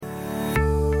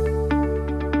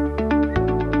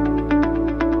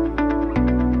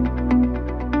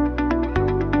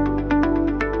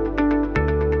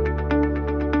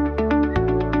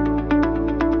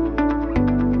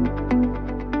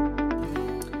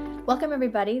Welcome,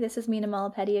 everybody. This is Mina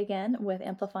Malapeti again with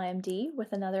Amplify MD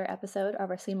with another episode of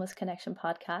our Seamless Connection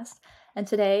podcast. And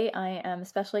today I am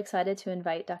especially excited to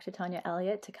invite Dr. Tania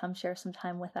Elliot to come share some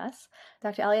time with us.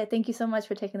 Dr. Elliot, thank you so much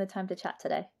for taking the time to chat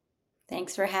today.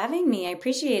 Thanks for having me. I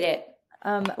appreciate it.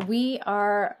 We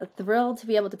are thrilled to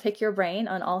be able to pick your brain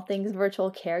on all things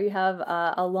virtual care. You have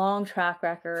a long track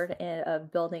record of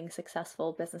building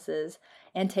successful businesses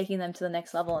and taking them to the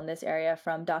next level in this area,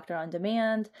 from Doctor on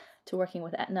Demand to working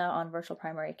with Aetna on virtual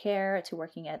primary care to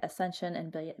working at Ascension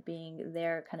and being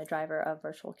their kind of driver of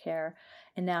virtual care,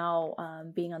 and now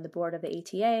being on the board of the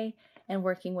ATA and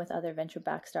working with other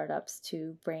venture-backed startups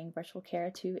to bring virtual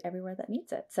care to everywhere that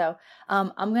needs it. So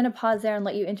I'm going to pause there and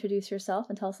let you introduce yourself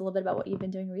and tell us a little bit about what you've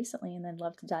been doing recently, and then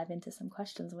love to dive into some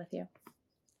questions with you.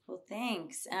 Well,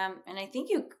 thanks. And I think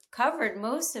you covered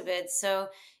most of it. So,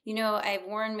 I've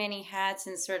worn many hats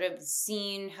and sort of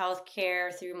seen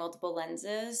healthcare through multiple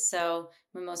lenses. So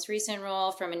my most recent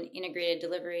role from an integrated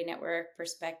delivery network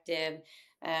perspective,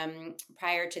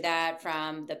 prior to that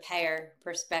from the payer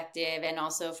perspective and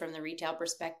also from the retail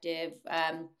perspective,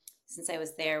 since I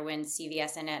was there when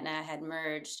CVS and Aetna had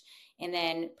merged. And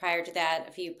then prior to that,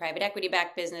 a few private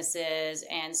equity-backed businesses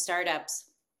and startups.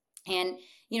 And,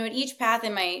 at each path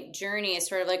in my journey is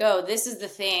sort of like, oh, this is the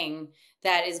thing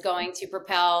that is going to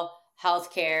propel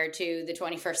healthcare to the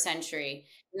 21st century.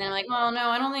 And then I'm like, well, no,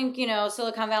 I don't think,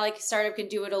 Silicon Valley startup can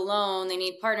do it alone. They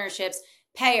need partnerships.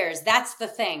 Payers, that's the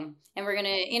thing. And we're going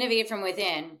to innovate from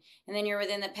within. And then you're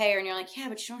within the payer and you're like, yeah,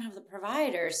 but you don't have the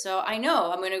provider. So I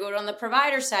know I'm going to go on the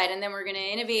provider side, and then we're going to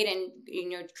innovate and,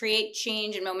 create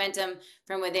change and momentum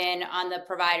from within on the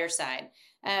provider side.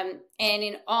 And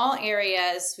in all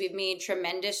areas, we've made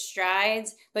tremendous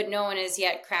strides, but no one has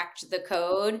yet cracked the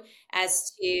code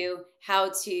as to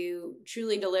how to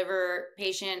truly deliver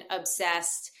patient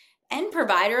obsessed and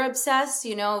provider obsessed,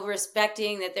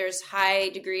 respecting that there's high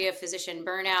degree of physician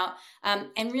burnout,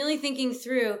 and really thinking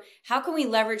through how can we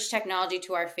leverage technology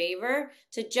to our favor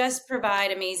to just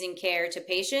provide amazing care to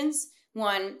patients.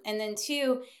 One, and then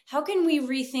two, how can we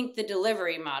rethink the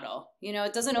delivery model?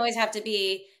 It doesn't always have to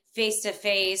be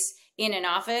face-to-face in an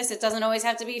office. It doesn't always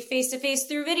have to be face-to-face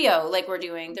through video like we're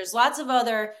doing. There's lots of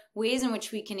other ways in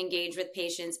which we can engage with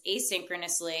patients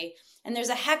asynchronously. And there's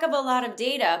a heck of a lot of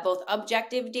data, both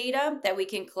objective data that we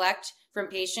can collect from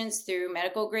patients through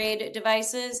medical grade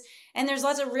devices. And there's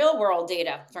lots of real world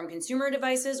data from consumer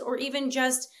devices, or even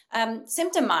just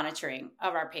symptom monitoring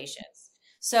of our patients.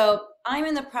 So I'm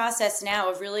in the process now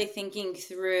of really thinking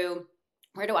through,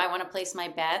 where do I want to place my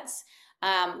bets?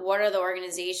 What are the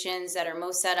organizations that are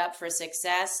most set up for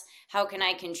success? How can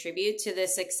I contribute to the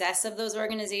success of those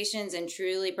organizations and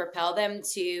truly propel them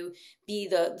to be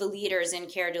the leaders in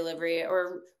care delivery,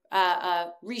 or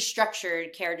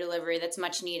restructured care delivery that's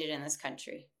much needed in this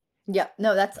country? Yeah,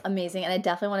 no, that's amazing. And I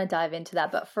definitely want to dive into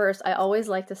that. But first, I always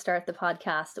like to start the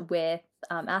podcast with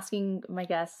asking my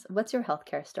guests, what's your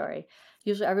healthcare story?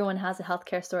 Usually everyone has a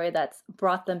healthcare story that's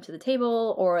brought them to the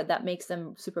table, or that makes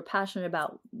them super passionate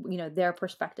about, their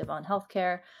perspective on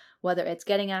healthcare, whether it's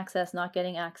getting access, not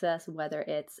getting access, whether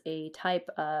it's a type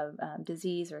of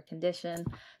disease or condition.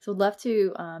 So I'd love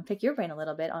to pick your brain a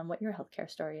little bit on what your healthcare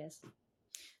story is.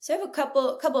 So I have a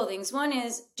couple of things. One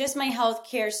is just my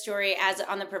healthcare story as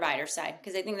on the provider side,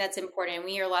 because I think that's important.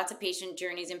 We hear lots of patient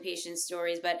journeys and patient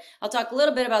stories, but I'll talk a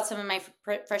little bit about some of my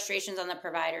frustrations on the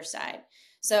provider side.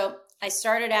 So I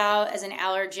started out as an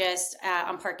allergist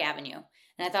on Park Avenue.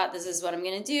 And I thought, this is what I'm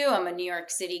going to do. I'm a New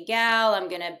York City gal. I'm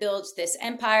going to build this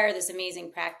empire, this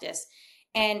amazing practice.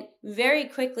 And very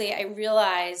quickly, I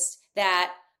realized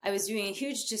that I was doing a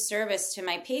huge disservice to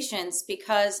my patients,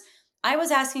 because I was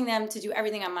asking them to do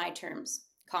everything on my terms.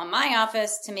 Call my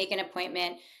office to make an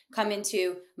appointment, come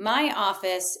into my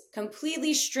office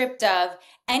completely stripped of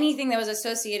anything that was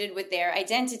associated with their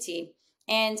identity.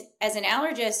 And as an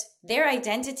allergist, their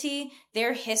identity,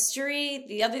 their history,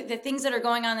 the things that are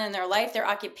going on in their life, their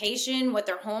occupation, what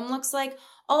their home looks like,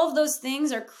 all of those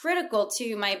things are critical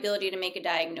to my ability to make a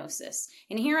diagnosis.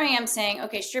 And here I am saying,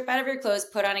 okay, strip out of your clothes,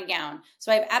 put on a gown.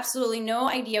 So I have absolutely no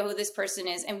idea who this person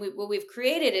is. And what we've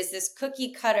created is this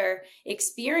cookie cutter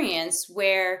experience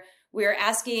where we're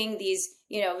asking these,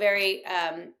 very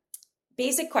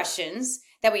basic questions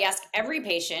that we ask every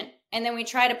patient. And then we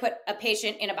try to put a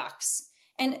patient in a box.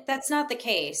 And that's not the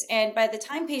case. And by the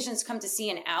time patients come to see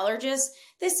an allergist,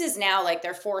 this is now like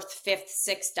their fourth, fifth,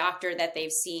 sixth doctor that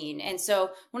they've seen. And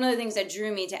so one of the things that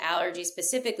drew me to allergy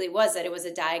specifically was that it was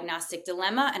a diagnostic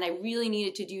dilemma, and I really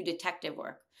needed to do detective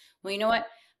work. Well, you know what?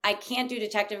 I can't do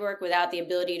detective work without the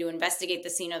ability to investigate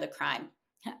the scene of the crime.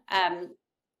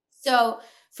 So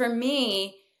for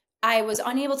me, I was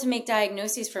unable to make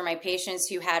diagnoses for my patients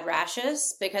who had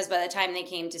rashes because by the time they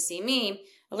came to see me,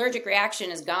 allergic reaction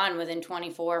is gone within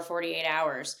 24, 48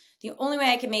 hours. The only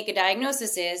way I could make a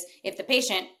diagnosis is if the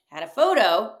patient had a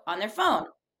photo on their phone.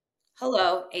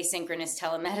 Hello, asynchronous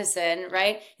telemedicine,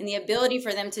 right? And the ability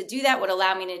for them to do that would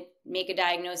allow me to make a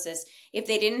diagnosis. If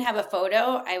they didn't have a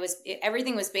photo,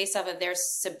 everything was based off of their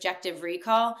subjective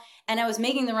recall, and I was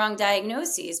making the wrong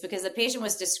diagnoses because the patient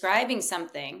was describing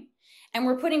something, and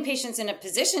we're putting patients in a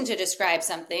position to describe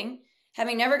something,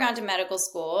 having never gone to medical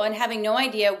school and having no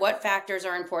idea what factors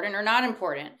are important or not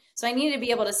important. So I needed to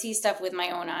be able to see stuff with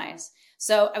my own eyes.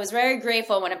 So I was very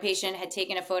grateful when a patient had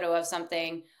taken a photo of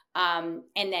something and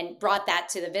then brought that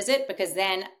to the visit, because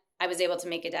then I was able to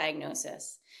make a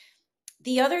diagnosis.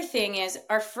 The other thing is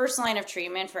our first line of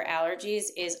treatment for allergies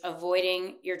is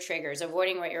avoiding your triggers,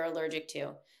 avoiding what you're allergic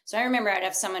to. So I remember I'd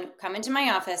have someone come into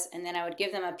my office and then I would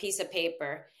give them a piece of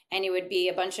paper and it would be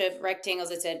a bunch of rectangles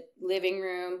that said living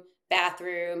room,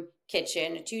 bathroom,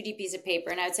 kitchen, a 2D piece of paper.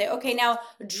 And I would say, okay, now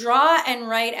draw and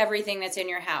write everything that's in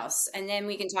your house. And then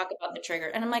we can talk about the trigger.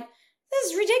 And I'm like,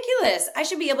 this is ridiculous. I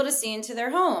should be able to see into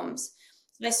their homes.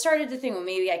 So I started to think, well,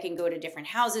 maybe I can go to different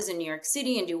houses in New York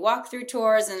City and do walkthrough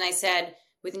tours. And I said,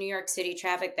 with New York City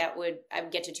traffic, I would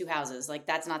get to 2 houses. Like,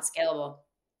 that's not scalable.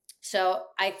 So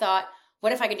I thought,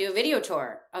 what if I could do a video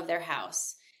tour of their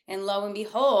house? And lo and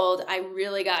behold, I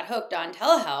really got hooked on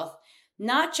telehealth,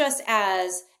 not just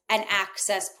as an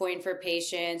access point for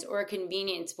patients or a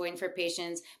convenience point for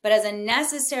patients, but as a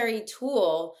necessary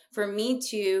tool for me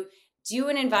to do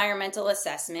an environmental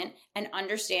assessment and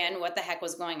understand what the heck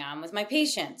was going on with my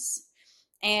patients.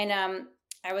 And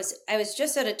I was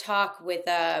just at a talk with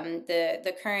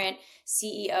the current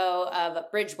CEO of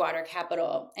Bridgewater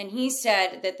Capital, and he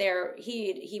said that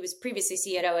he was previously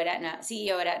CEO at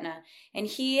Aetna, and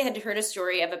he had heard a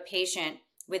story of a patient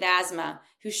with asthma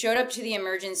who showed up to the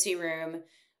emergency room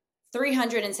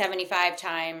 375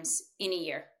 times in a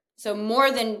year, so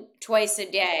more than twice a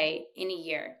day in a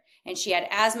year. And she had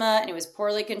asthma, and it was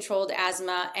poorly controlled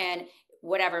asthma, and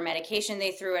whatever medication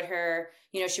they threw at her,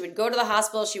 she would go to the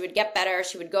hospital, she would get better,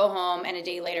 she would go home, and a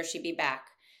day later she'd be back.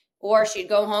 Or she'd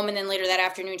go home, and then later that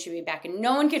afternoon she'd be back. And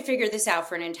no one could figure this out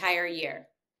for an entire year.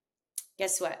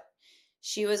 Guess what?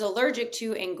 She was allergic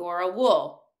to Angora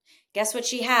wool. Guess what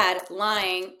she had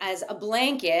lying as a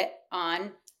blanket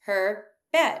on her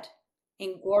bed?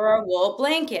 Angora wool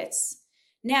blankets.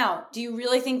 Now, do you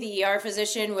really think the ER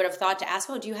physician would have thought to ask,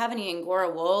 oh, do you have any Angora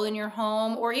wool in your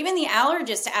home? Or even the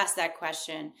allergist to ask that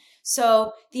question.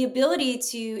 So the ability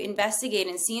to investigate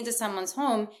and see into someone's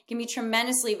home can be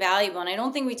tremendously valuable. And I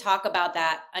don't think we talk about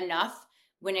that enough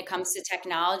when it comes to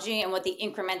technology and what the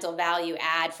incremental value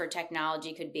add for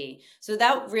technology could be. So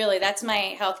that's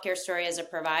my healthcare story as a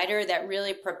provider that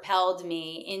really propelled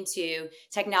me into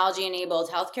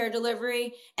technology-enabled healthcare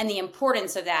delivery and the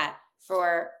importance of that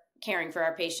for caring for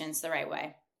our patients the right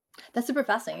way. That's super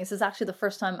fascinating. This is actually the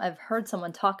first time I've heard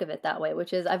someone talk of it that way,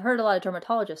 which is I've heard a lot of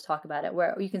dermatologists talk about it,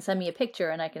 where you can send me a picture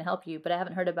and I can help you, but I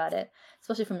haven't heard about it,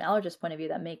 especially from an allergist point of view.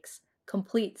 That makes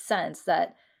complete sense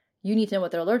that you need to know what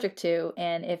they're allergic to,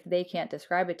 and if they can't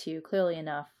describe it to you clearly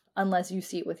enough, unless you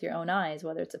see it with your own eyes,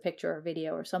 whether it's a picture or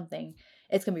video or something,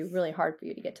 it's going to be really hard for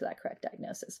you to get to that correct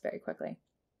diagnosis very quickly.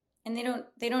 And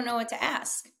they don't know what to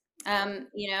ask.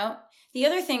 The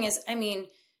other thing is,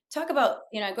 talk about,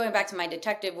 going back to my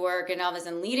detective work and all this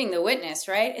and leading the witness,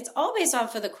 right? It's all based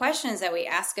off of the questions that we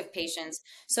ask of patients.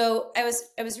 So I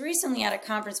was recently at a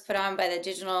conference put on by the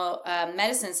Digital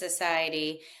Medicine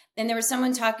Society, and there was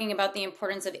someone talking about the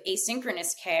importance of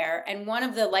asynchronous care. And one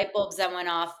of the light bulbs that went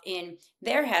off in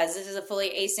their heads, this is a fully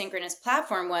asynchronous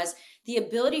platform, was the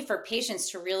ability for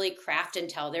patients to really craft and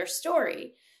tell their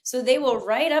story. So they will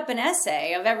write up an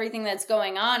essay of everything that's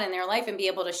going on in their life and be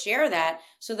able to share that.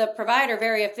 So the provider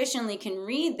very efficiently can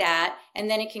read that, and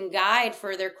then it can guide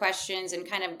further questions and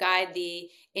kind of guide the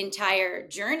entire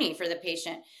journey for the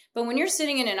patient. But when you're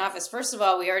sitting in an office, first of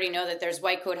all, we already know that there's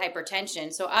white coat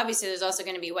hypertension. So obviously there's also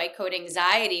going to be white coat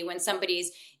anxiety when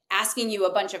somebody's asking you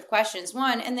a bunch of questions,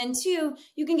 one, and then two,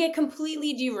 you can get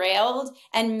completely derailed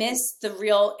and miss the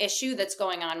real issue that's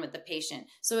going on with the patient.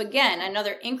 So again,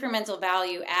 another incremental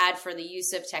value add for the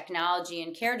use of technology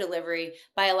and care delivery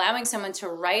by allowing someone to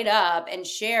write up and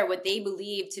share what they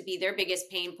believe to be their biggest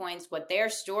pain points, what their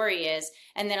story is,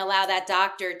 and then allow that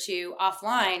doctor to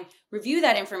offline review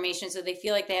that information so they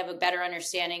feel like they have a better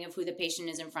understanding of who the patient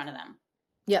is in front of them.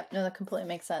 Yeah, no, that completely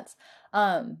makes sense.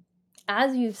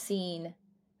 As you've seen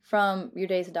from your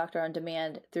days of Doctor on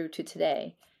Demand through to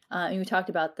today, And we talked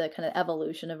about the kind of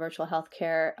evolution of virtual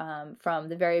healthcare, from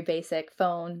the very basic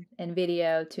phone and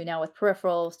video to now with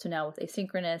peripherals, to now with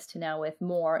asynchronous, to now with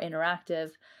more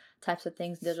interactive types of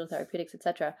things, digital therapeutics,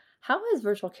 etc. How has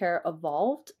virtual care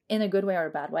evolved in a good way or a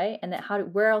bad way? And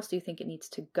where else do you think it needs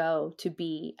to go to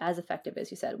be as effective as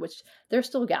you said, which there's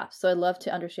still gaps. So I'd love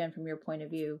to understand from your point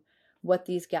of view what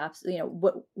these gaps,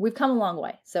 what we've come a long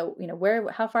way. So,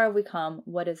 how far have we come?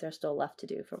 What is there still left to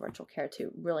do for virtual care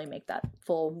to really make that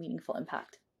full, meaningful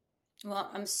impact? Well,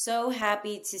 I'm so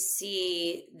happy to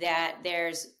see that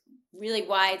there's really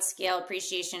wide scale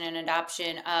appreciation and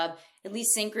adoption of at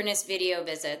least synchronous video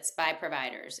visits by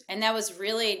providers. And that was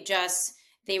really just,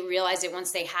 they realized it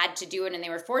once they had to do it, and they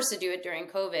were forced to do it during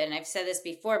COVID. And I've said this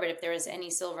before, but if there was any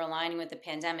silver lining with the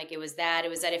pandemic, it was that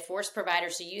it forced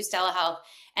providers to use telehealth,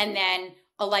 and then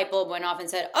a light bulb went off and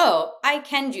said, oh, I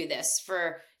can do this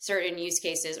for certain use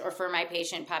cases or for my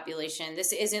patient population.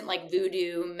 This isn't like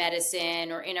voodoo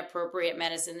medicine or inappropriate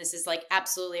medicine. This is like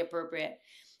absolutely appropriate.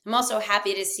 I'm also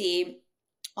happy to see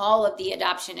all of the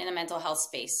adoption in the mental health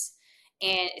space,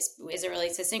 and as it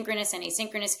relates to synchronous and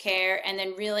asynchronous care, and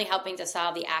then really helping to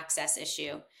solve the access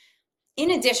issue.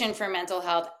 In addition, for mental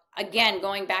health, again,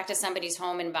 going back to somebody's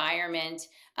home environment,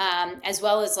 as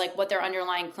well as like what their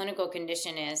underlying clinical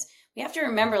condition is, we have to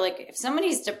remember, like, if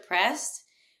somebody's depressed,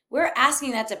 we're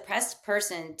asking that depressed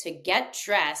person to get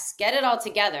dressed, get it all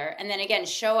together, and then again,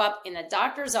 show up in the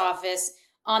doctor's office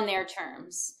on their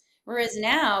terms. Whereas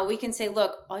now we can say,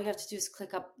 look, all you have to do is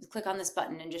click on this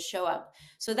button and just show up.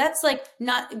 So that's like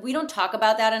we don't talk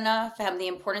about that enough, the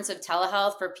importance of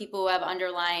telehealth for people who have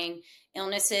underlying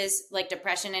illnesses like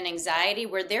depression and anxiety,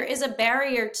 where there is a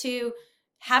barrier to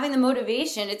having the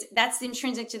motivation. That's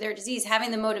intrinsic to their disease,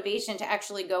 having the motivation to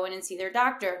actually go in and see their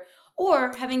doctor,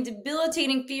 or having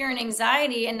debilitating fear and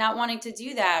anxiety and not wanting to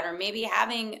do that, or maybe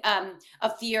having a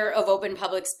fear of open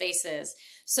public spaces.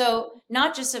 So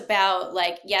not just about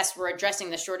like, yes, we're addressing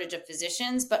the shortage of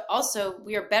physicians, but also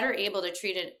we are better able to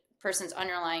treat a person's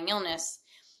underlying illness.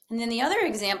 And then the other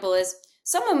example is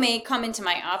someone may come into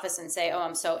my office and say, oh,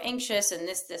 I'm so anxious and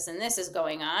this, and this is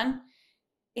going on.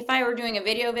 If I were doing a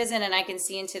video visit and I can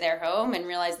see into their home and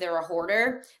realize they're a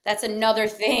hoarder, that's another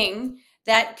thing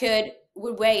that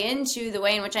would weigh into the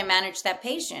way in which I manage that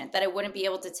patient, that I wouldn't be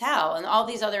able to tell, and all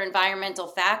these other environmental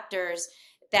factors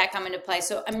that come into play.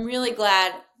 So I'm really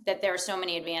glad that there are so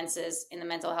many advances in the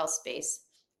mental health space.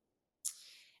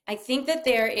 I think that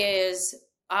there is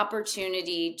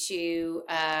opportunity to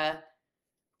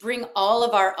bring all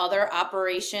of our other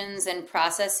operations and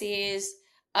processes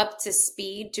up to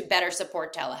speed to better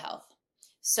support telehealth.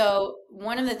 So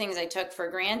one of the things I took for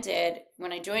granted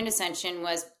when I joined Ascension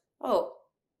was, oh,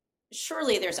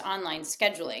 surely there's online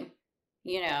scheduling,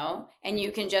 and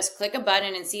you can just click a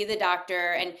button and see the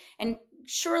doctor, and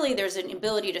surely there's an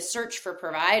ability to search for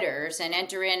providers and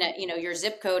enter in your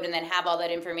zip code and then have all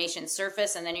that information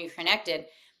surface, and then you're connected.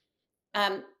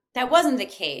 That wasn't the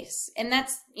case, and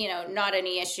that's not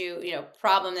any issue,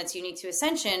 problem that's unique to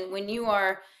Ascension. When you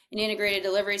are an integrated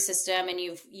delivery system and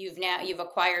you've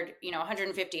acquired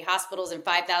 150 hospitals and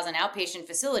 5,000 outpatient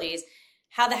facilities,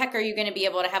 how the heck are you going to be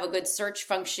able to have a good search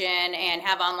function and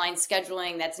have online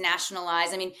scheduling that's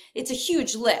nationalized? I mean, it's a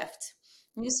huge lift.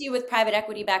 You see with private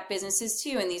equity backed businesses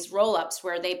too, and these roll ups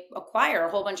where they acquire a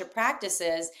whole bunch of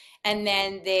practices and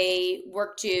then they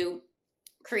work to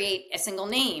create a single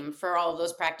name for all of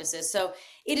those practices. So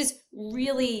it is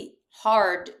really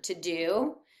hard to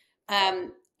do.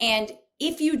 And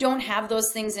if you don't have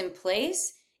those things in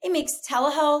place, it makes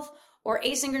telehealth or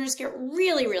asynchronous care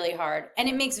really, really hard. And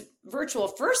it makes virtual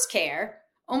first care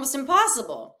almost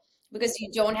impossible because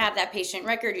you don't have that patient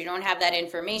record. You don't have that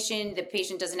information. The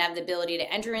patient doesn't have the ability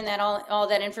to enter in that all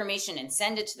that information and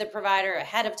send it to the provider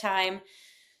ahead of time.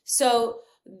 So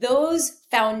those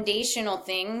foundational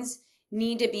things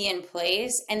need to be in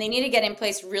place, and they need to get in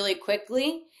place really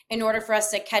quickly in order for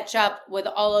us to catch up with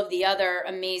all of the other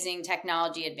amazing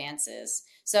technology advances.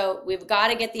 So we've got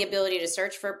to get the ability to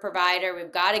search for a provider.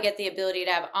 We've got to get the ability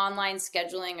to have online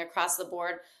scheduling across the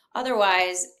board.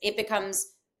 Otherwise, it becomes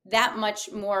that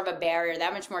much more of a barrier,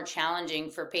 that much more challenging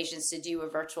for patients to do a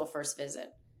virtual first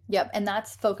visit. Yep. And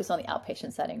that's focused on the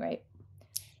outpatient setting, right?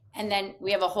 And then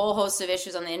we have a whole host of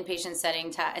issues on the inpatient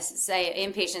setting,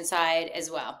 inpatient side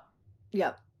as well.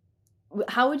 Yep.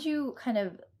 How would you kind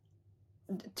of,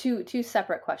 two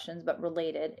separate questions, but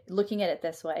related, looking at it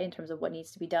this way in terms of what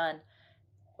needs to be done,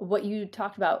 what you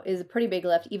talked about is a pretty big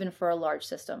lift, even for a large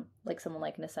system like someone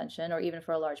like an Ascension, or even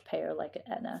for a large payer like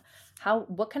Aetna.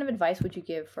 What kind of advice would you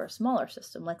give for a smaller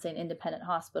system, let's say an independent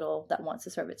hospital that wants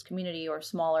to serve its community, or a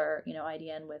smaller,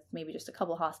 IDN with maybe just a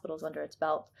couple hospitals under its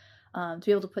belt, to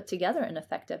be able to put together an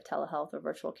effective telehealth or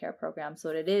virtual care program so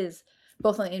that it is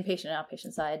both on the inpatient and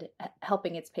outpatient side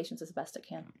helping its patients as best it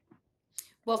can?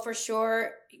 Well, for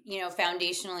sure,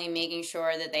 foundationally making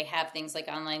sure that they have things like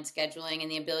online scheduling and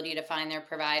the ability to find their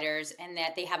providers, and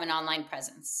that they have an online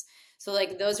presence. So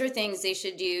like those are things they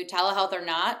should do, telehealth or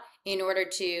not, in order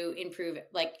to improve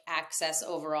like access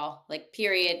overall, like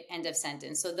period, end of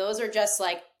sentence. So those are just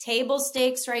like table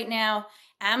stakes right now.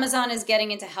 Amazon is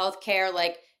getting into healthcare.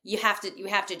 Like you have to do it. You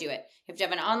have to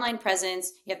have an online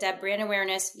presence. You have to have brand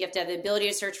awareness. You have to have the ability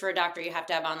to search for a doctor. You have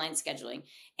to have online scheduling.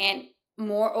 And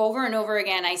more over and over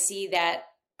again, I see that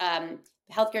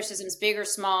healthcare systems, big or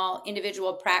small,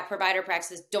 individual provider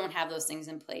practices, don't have those things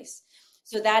in place.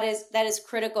 So that is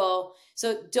critical.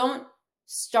 So don't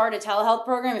start a telehealth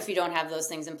program if you don't have those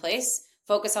things in place.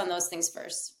 Focus on those things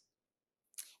first.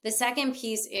 The second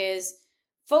piece is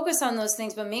focus on those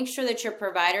things, but make sure that your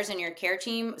providers and your care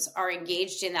teams are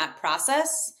engaged in that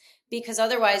process, because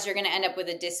otherwise you're going to end up with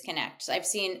a disconnect. I've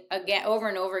seen again, over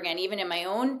and over again, even in my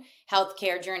own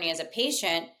healthcare journey as a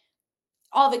patient,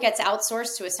 all of it gets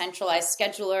outsourced to a centralized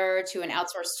scheduler, to an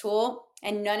outsourced tool,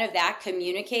 and none of that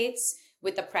communicates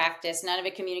with the practice. None of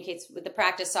it communicates with the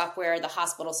practice software, the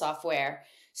hospital software.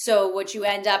 So what you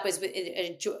end up is with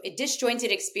a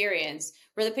disjointed experience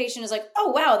where the patient is like,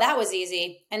 oh, wow, that was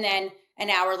easy. And then an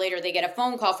hour later, they get a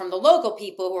phone call from the local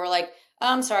people who are like,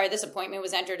 I'm sorry, this appointment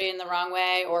was entered in the wrong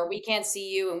way, or we can't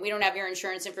see you and we don't have your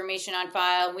insurance information on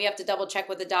file. And we have to double check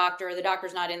with the doctor, or the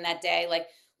doctor's not in that day. Like,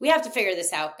 we have to figure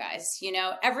this out, guys.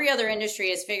 Every other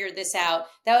industry has figured this out.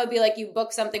 That would be like you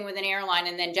book something with an airline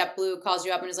and then JetBlue calls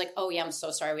you up and is like, oh yeah, I'm so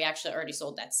sorry. We actually already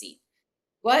sold that seat.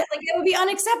 What? Like, that would be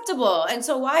unacceptable. And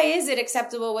so why is it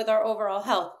acceptable with our overall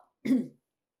health?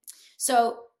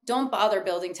 So don't bother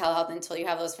building telehealth until you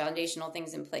have those foundational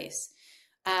things in place.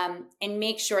 And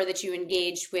make sure that you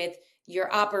engage with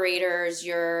your operators,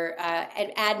 your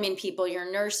admin people,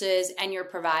 your nurses, and your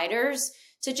providers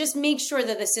to just make sure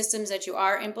that the systems that you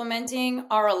are implementing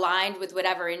are aligned with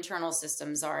whatever internal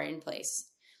systems are in place.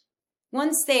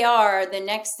 Once they are, the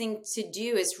next thing to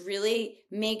do is really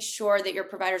make sure that your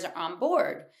providers are on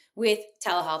board with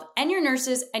telehealth, and your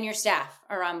nurses and your staff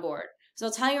are on board. So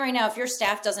I'll tell you right now, if your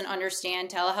staff doesn't understand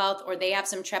telehealth, or they have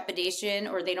some trepidation,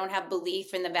 or they don't have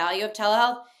belief in the value of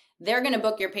telehealth, they're going to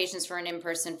book your patients for an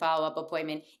in-person follow-up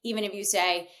appointment, even if you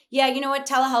say, yeah, you know what,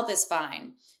 telehealth is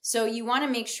fine. So you want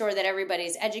to make sure that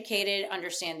everybody's educated,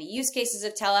 understand the use cases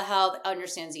of telehealth,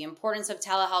 understands the importance of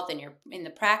telehealth in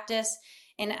the practice.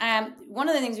 And one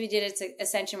of the things we did at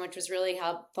Ascension, which was really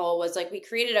helpful, was like we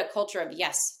created a culture of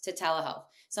yes to telehealth.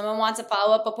 Someone wants a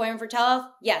follow-up appointment for telehealth?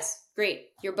 Yes, great,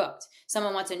 you're booked.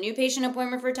 Someone wants a new patient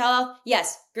appointment for telehealth?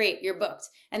 Yes, great, you're booked.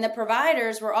 And the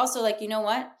providers were also like, you know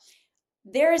what?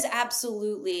 There is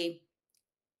absolutely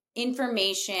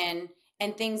information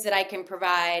and things that I can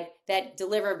provide that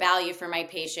deliver value for my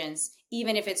patients,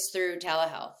 even if it's through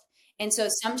telehealth. And so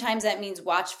sometimes that means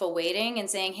watchful waiting and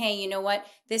saying, hey, you know what?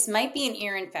 This might be an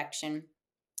ear infection.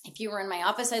 If you were in my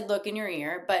office, I'd look in your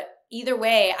ear. But either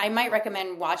way, I might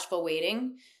recommend watchful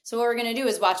waiting. So what we're going to do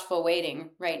is watchful waiting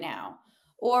right now.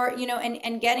 Or,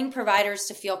 and getting providers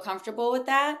to feel comfortable with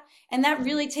that. And that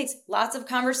really takes lots of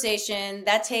conversation.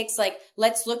 That takes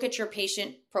let's look at your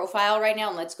patient profile right now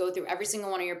and let's go through every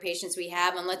single one of your patients we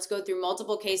have, and let's go through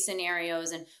multiple case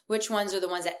scenarios and which ones are the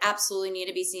ones that absolutely need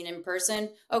to be seen in person.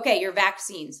 Okay, your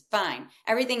vaccines, fine.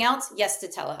 Everything else, yes to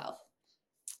telehealth.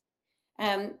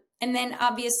 And then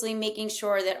obviously making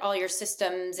sure that all your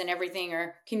systems and everything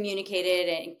are communicated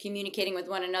and communicating with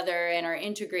one another and are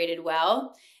integrated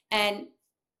well. And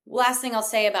last thing I'll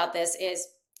say about this is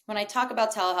when I talk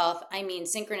about telehealth, I mean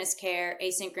synchronous care,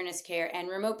 asynchronous care, and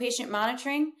remote patient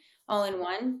monitoring all in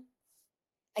one.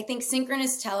 I think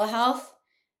synchronous telehealth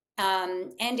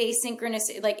and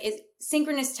asynchronous,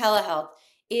 synchronous telehealth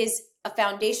is a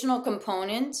foundational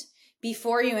component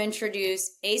before you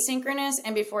introduce asynchronous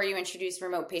and before you introduce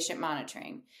remote patient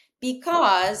monitoring.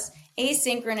 Because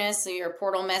asynchronous, so your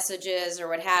portal messages or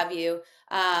what have you,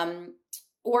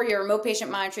 or your remote patient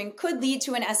monitoring could lead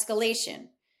to an escalation.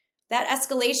 That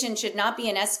escalation should not be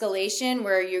an escalation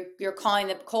where you're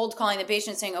cold calling the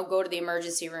patient saying, oh, go to the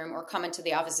emergency room or come into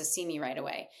the office to see me right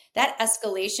away. That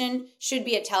escalation should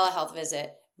be a telehealth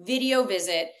visit, video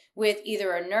visit with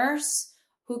either a nurse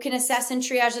who can assess and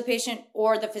triage the patient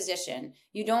or the physician.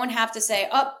 You don't have to say,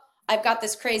 oh, I've got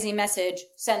this crazy message,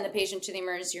 send the patient to the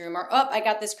emergency room, or, oh, I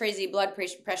got this crazy blood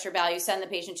pressure value, send the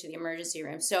patient to the emergency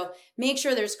room. So make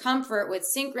sure there's comfort with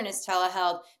synchronous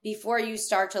telehealth before you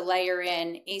start to layer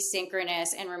in asynchronous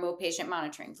and remote patient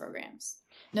monitoring programs.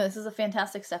 No, this is a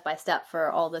fantastic step by step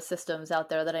for all the systems out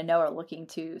there that I know are looking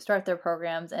to start their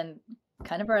programs and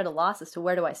kind of are at a loss as to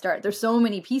where do I start. There's so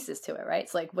many pieces to it, right?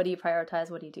 It's like, what do you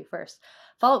prioritize? What do you do first?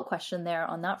 Follow-up question there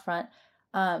on that front.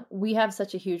 We have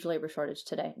such a huge labor shortage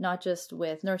today, not just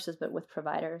with nurses, but with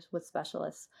providers, with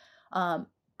specialists.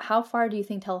 How far do you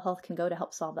think telehealth can go to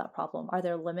help solve that problem? Are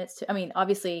there limits to, I mean,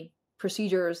 obviously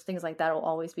procedures, things like that will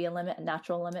always be a limit, a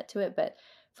natural limit to it, but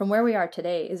from where we are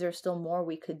today, is there still more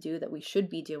we could do that we should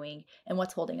be doing, and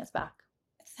what's holding us back?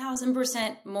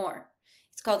 1,000% more.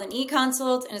 It's called an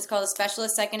e-consult, and it's called a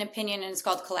specialist second opinion, and it's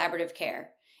called collaborative care.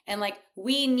 And like,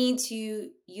 we need to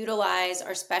utilize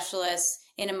our specialists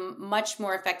in a much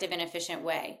more effective and efficient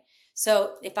way.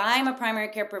 So if I'm a primary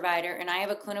care provider and I have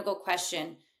a clinical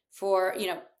question for,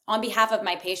 on behalf of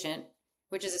my patient,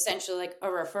 which is essentially like a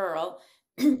referral,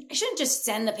 I shouldn't just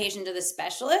send the patient to the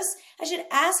specialist. I should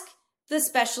ask the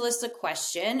specialist a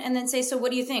question and then say, so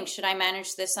what do you think? Should I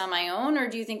manage this on my own, or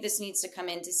do you think this needs to come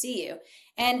in to see you?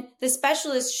 And the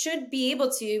specialist should be able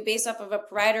to, based off of a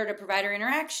provider to provider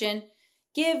interaction,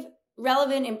 give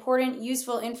relevant, important,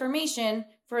 useful information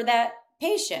for that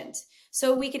patient.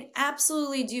 So we can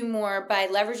absolutely do more by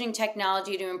leveraging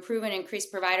technology to improve and increase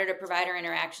provider to provider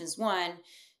interactions. One.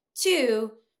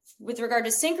 Two, with regard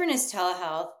to synchronous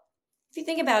telehealth, if you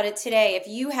think about it today, if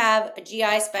you have a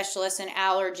GI specialist, an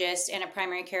allergist, and a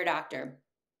primary care doctor,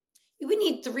 you would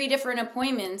need 3 different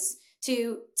appointments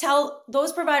to tell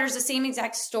those providers the same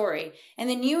exact story. And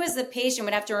then you as the patient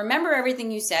would have to remember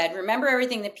everything you said, remember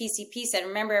everything the PCP said,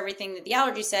 remember everything that the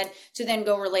allergy said, to then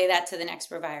go relay that to the next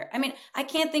provider. I mean, I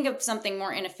can't think of something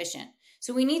more inefficient.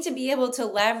 So we need to be able to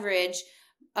leverage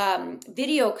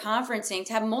video conferencing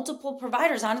to have multiple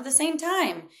providers on at the same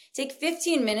time. Take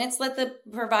 15 minutes, let the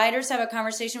providers have a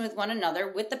conversation with one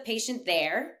another, with the patient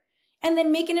there, and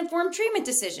then make an informed treatment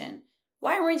decision.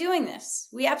 Why are we doing this?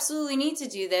 We absolutely need to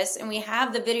do this, and we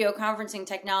have the video conferencing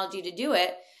technology to do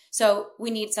it. So we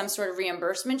need some sort of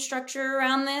reimbursement structure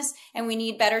around this, and we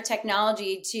need better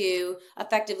technology to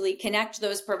effectively connect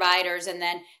those providers and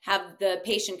then have the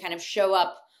patient kind of show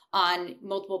up on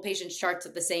multiple patients' charts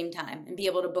at the same time and be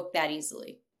able to book that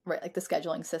easily. Right, like the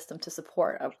scheduling system to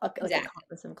support Exactly. like a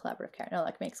comprehensive collaborative care. No,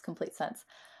 that makes complete sense.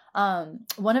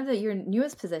 One of your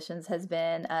newest positions has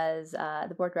been as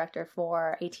the board director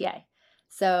for ATA.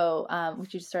 So,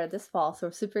 which you just started this fall. So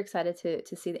we're super excited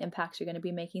to see the impacts you're going to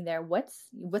be making there. What's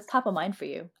top of mind for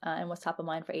you, and what's top of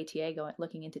mind for ATA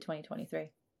looking into 2023? I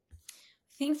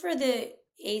think for the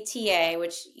ATA,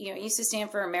 which used to stand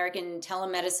for American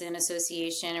Telemedicine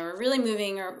Association, and we're really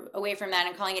moving away from that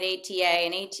and calling it ATA,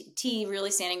 and AT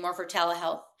really standing more for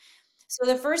telehealth. So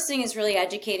the first thing is really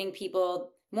educating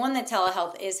people, one, that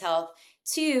telehealth is health.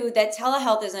 Two, that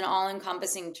telehealth is an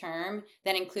all-encompassing term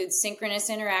that includes synchronous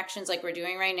interactions like we're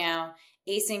doing right now,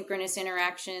 asynchronous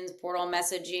interactions, portal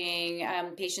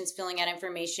messaging, patients filling out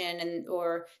information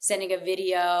or sending a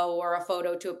video or a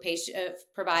photo to a patient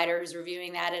provider who's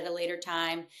reviewing that at a later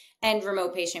time, and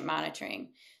remote patient monitoring.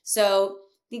 So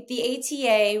the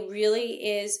ATA really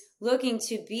is looking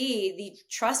to be the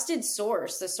trusted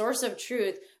source, the source of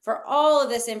truth for all of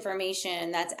this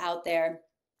information that's out there.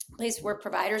 A place where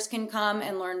providers can come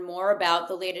and learn more about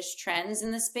the latest trends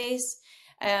in the space,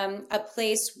 a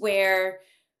place where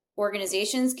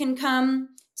organizations can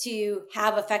come to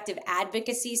have effective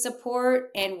advocacy support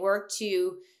and work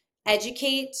to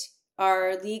educate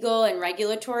our legal and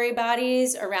regulatory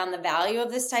bodies around the value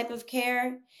of this type of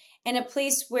care, and a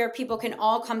place where people can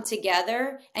all come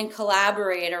together and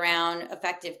collaborate around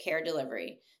effective care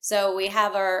delivery. So we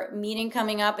have our meeting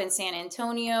coming up in San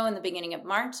Antonio in the beginning of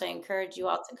March. I encourage you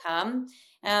all to come.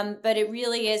 But it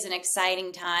really is an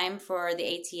exciting time for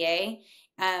the ATA.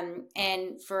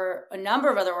 And for a number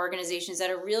of other organizations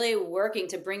that are really working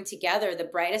to bring together the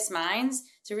brightest minds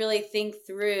to really think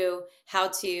through how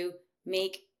to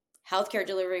make healthcare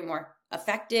delivery more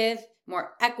effective,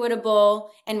 more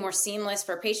equitable, and more seamless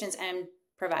for patients and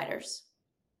providers.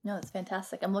 No, that's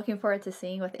fantastic. I'm looking forward to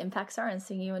seeing what the impacts are and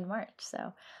seeing you in March.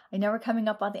 So I know we're coming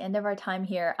up on the end of our time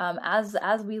here.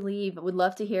 As we leave, we'd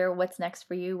love to hear what's next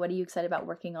for you. What are you excited about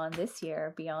working on this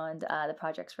year beyond the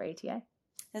projects for ATA?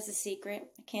 That's a secret.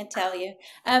 I can't tell you.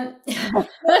 I'm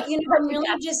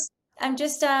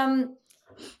just,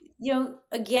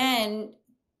 again,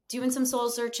 doing some soul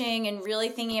searching and really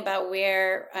thinking about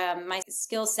where my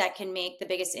skill set can make the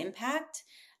biggest impact.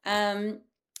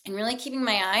 and really keeping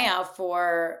my eye out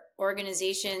for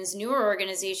organizations, newer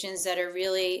organizations that are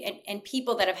really, and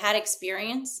people that have had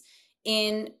experience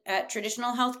in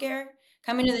traditional healthcare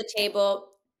coming to the table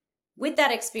with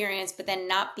that experience, but then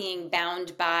not being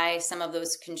bound by some of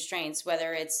those constraints,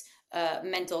 whether it's a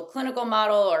mental clinical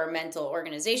model or a mental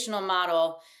organizational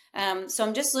model. So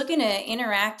I'm just looking to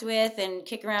interact with and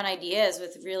kick around ideas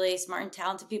with really smart and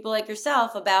talented people like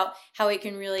yourself about how we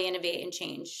can really innovate and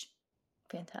change.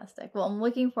 Fantastic. Well, I'm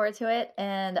looking forward to it,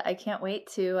 and I can't wait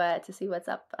to see what's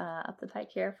up the pike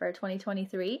here for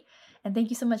 2023. And thank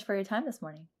you so much for your time this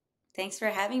morning. Thanks for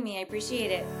having me. I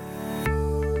appreciate it.